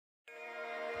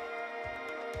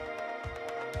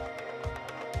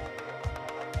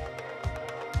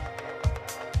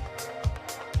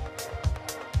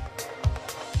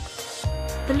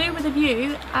The loo with a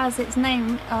view, as its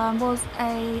name, was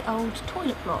a old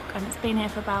toilet block, and it's been here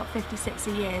for about 50,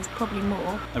 60 years, probably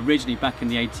more. Originally, back in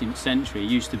the 18th century, it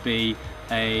used to be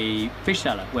a fish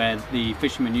cellar where the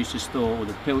fishermen used to store all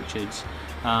the pilchards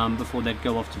before they'd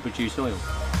go off to produce oil.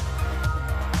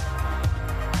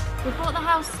 We bought the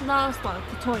house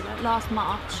the toilet last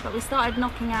March, but we started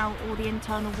knocking out all the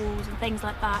internal walls and things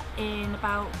like that in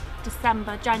about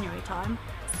December, January time.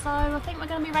 So I think we're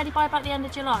going to be ready by about the end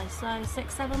of July, so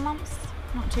 6, 7 months,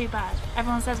 not too bad.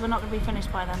 Everyone says we're not going to be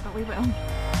finished by then, but we will.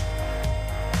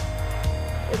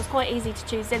 It was quite easy to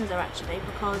choose Zinsser actually,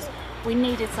 because we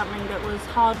needed something that was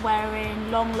hard wearing,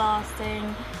 long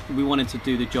lasting. We wanted to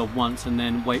do the job once and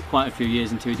then wait quite a few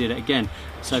years until we did it again.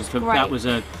 So that was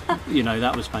a,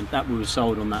 that was fun. That we were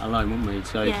sold on that alone, weren't we?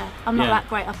 So yeah, I'm not that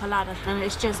great up a ladder, and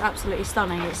it's just absolutely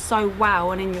stunning. It's so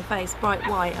wow and in your face, bright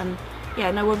white, and yeah,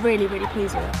 no, we're really, really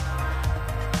pleased with it.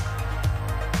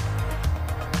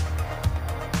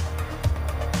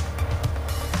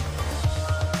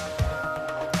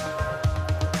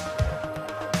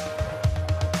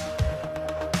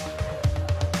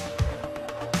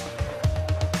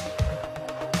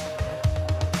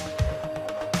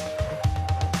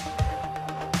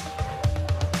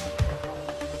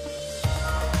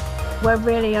 We're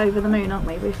really over the moon, aren't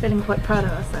we? We're feeling quite proud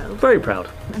of ourselves. Very proud.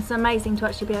 It's amazing to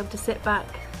actually be able to sit back,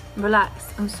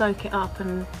 relax and soak it up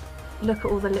and look at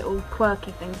all the little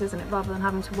quirky things, isn't it? Rather than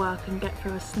having to work and get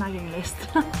through a snagging list.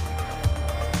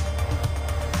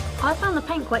 I found the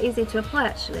paint quite easy to apply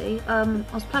actually. I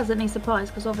was pleasantly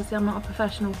surprised because obviously I'm not a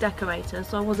professional decorator,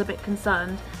 so I was a bit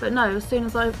concerned. But no, as soon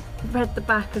as I read the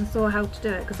back and saw how to do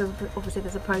it, because obviously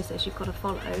there's a process you've got to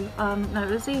follow, no, it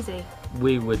was easy.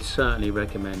 We would certainly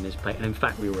recommend this paint, and in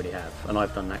fact we already have, and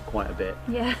I've done that quite a bit.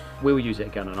 Yeah. We will use it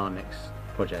again on our next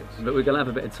project, but we're going to have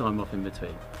a bit of time off in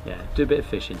between. Yeah, do a bit of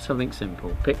fishing, something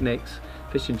simple. Picnics,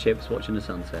 fish and chips, watching the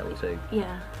sunset or two.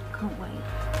 Yeah, can't wait.